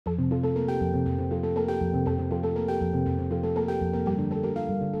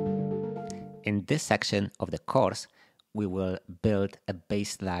In this section of the course, we will build a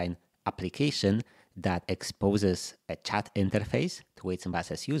baseline application that exposes a chat interface to Weights and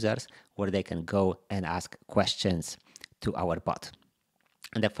Biases users where they can go and ask questions to our bot.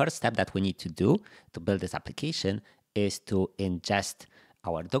 And the first step that we need to do to build this application is to ingest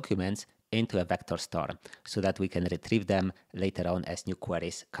our documents into a vector store so that we can retrieve them later on as new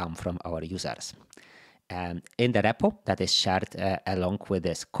queries come from our users. In the repo that is shared along with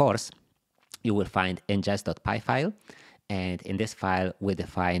this course, you will find ingest.py file. And in this file, we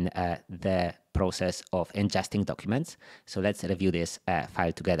define the process of ingesting documents. So let's review this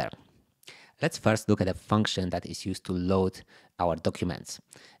file together. Let's first look at a function that is used to load our documents.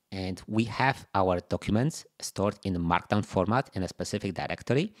 And we have our documents stored in a markdown format in a specific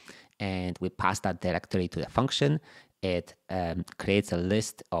directory. And we pass that directory to the function. It creates a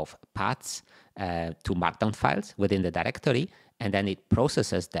list of paths to markdown files within the directory. And then it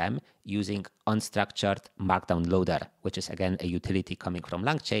processes them using unstructured markdown loader, which is again a utility coming from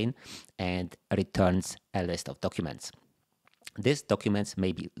LangChain, and returns a list of documents. These documents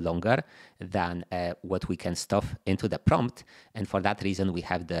may be longer than what we can stuff into the prompt, and for that reason we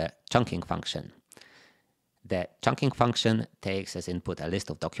have the chunking function. The chunking function takes as input a list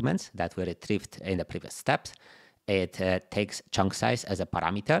of documents that were retrieved in the previous steps. It takes chunk size as a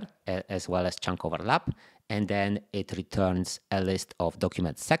parameter, as well as chunk overlap, and then it returns a list of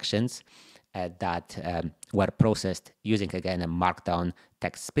document sections that were processed using, again, a markdown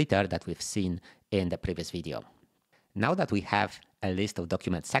text splitter that we've seen in the previous video. Now that we have a list of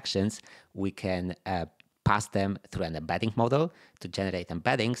document sections, we can pass them through an embedding model to generate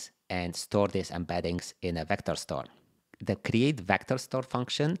embeddings and store these embeddings in a vector store. The create vector store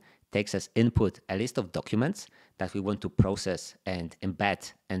function takes as input a list of documents that we want to process and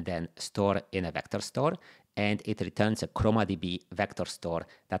embed and then store in a vector store, and it returns a ChromaDB vector store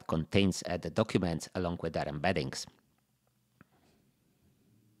that contains the documents along with their embeddings.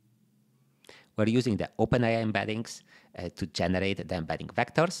 We're using the OpenAI embeddings to generate the embedding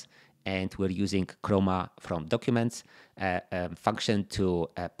vectors, and we're using Chroma from documents function to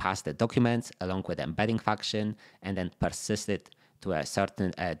pass the documents along with the embedding function and then persist it to a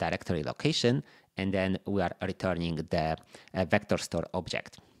certain directory location, and then we are returning the vector store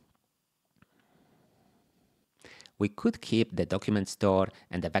object. We could keep the document store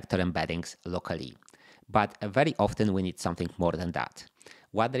and the vector embeddings locally, but very often we need something more than that.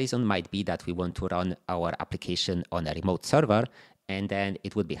 One reason might be that we want to run our application on a remote server, and then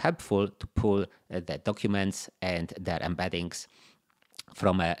it would be helpful to pull the documents and their embeddings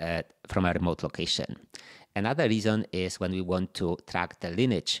from a remote location. Another reason is when we want to track the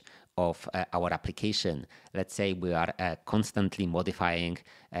lineage of our application. Let's say we are constantly modifying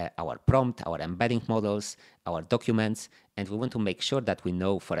our prompt, our embedding models, our documents, and we want to make sure that we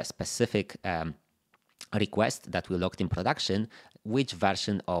know for a specific request that we logged in production, which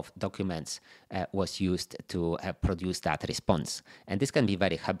version of documents was used to produce that response. And this can be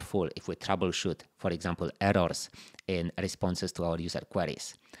very helpful if we troubleshoot, for example, errors in responses to our user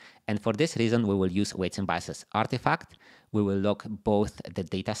queries. And for this reason, we will use Weights and Biases artifact. We will log both the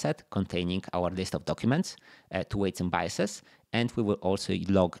dataset containing our list of documents to Weights and Biases, and we will also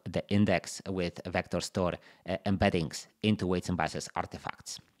log the index with vector store embeddings into Weights and Biases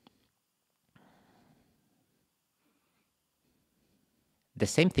artifacts. The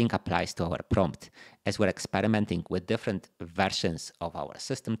same thing applies to our prompt. As we're experimenting with different versions of our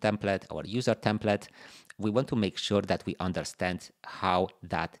system template, our user template, we want to make sure that we understand how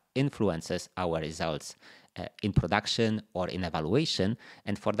that influences our results in production or in evaluation.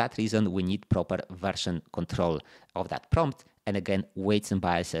 And for that reason, we need proper version control of that prompt. And again, Weights and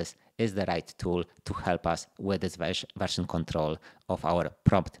Biases is the right tool to help us with this version control of our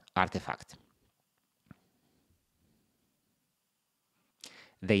prompt artifact.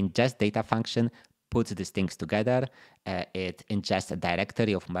 The ingest data function puts these things together. It ingests a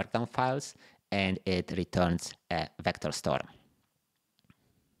directory of markdown files, and it returns a vector store.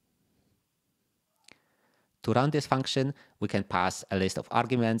 To run this function, we can pass a list of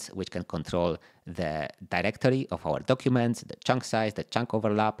arguments which can control the directory of our documents, the chunk size, the chunk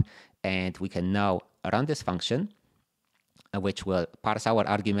overlap, and we can now run this function, which will parse our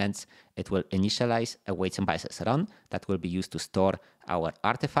arguments. It will initialize a Weights and Biases run that will be used to store our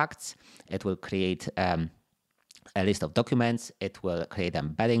artifacts. It will create a list of documents. It will create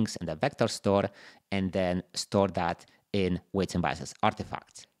embeddings and a vector store, and then store that in Weights and Biases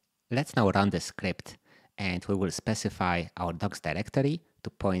artifacts. Let's now run the script, and we will specify our docs directory to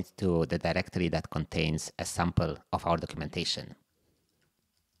point to the directory that contains a sample of our documentation.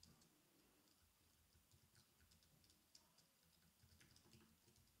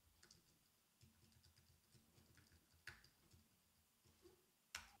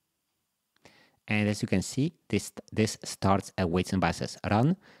 And as you can see, this starts a weights and biases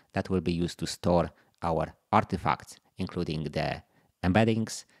run that will be used to store our artifacts, including the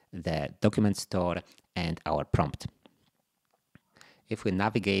embeddings, the document store, and our prompt. If we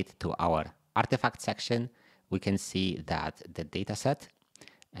navigate to our artifact section, we can see that the dataset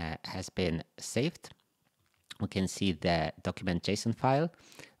has been saved. We can see the document JSON file.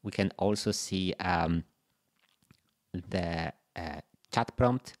 We can also see the chat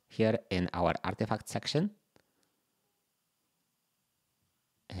prompt here in our artifact section.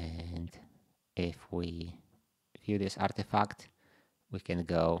 And if we view this artifact, we can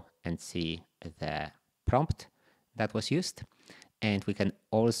go and see the prompt that was used. And we can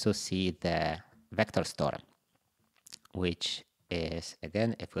also see the vector store, which is,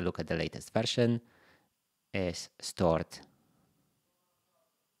 again, if we look at the latest version, is stored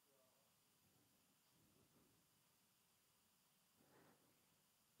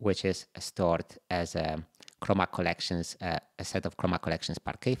as a chroma collections, a set of chroma collections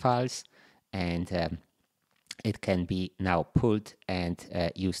Parquet files, and it can be now pulled and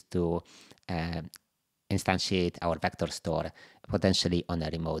used to instantiate our vector store potentially on a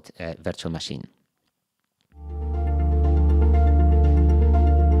remote virtual machine.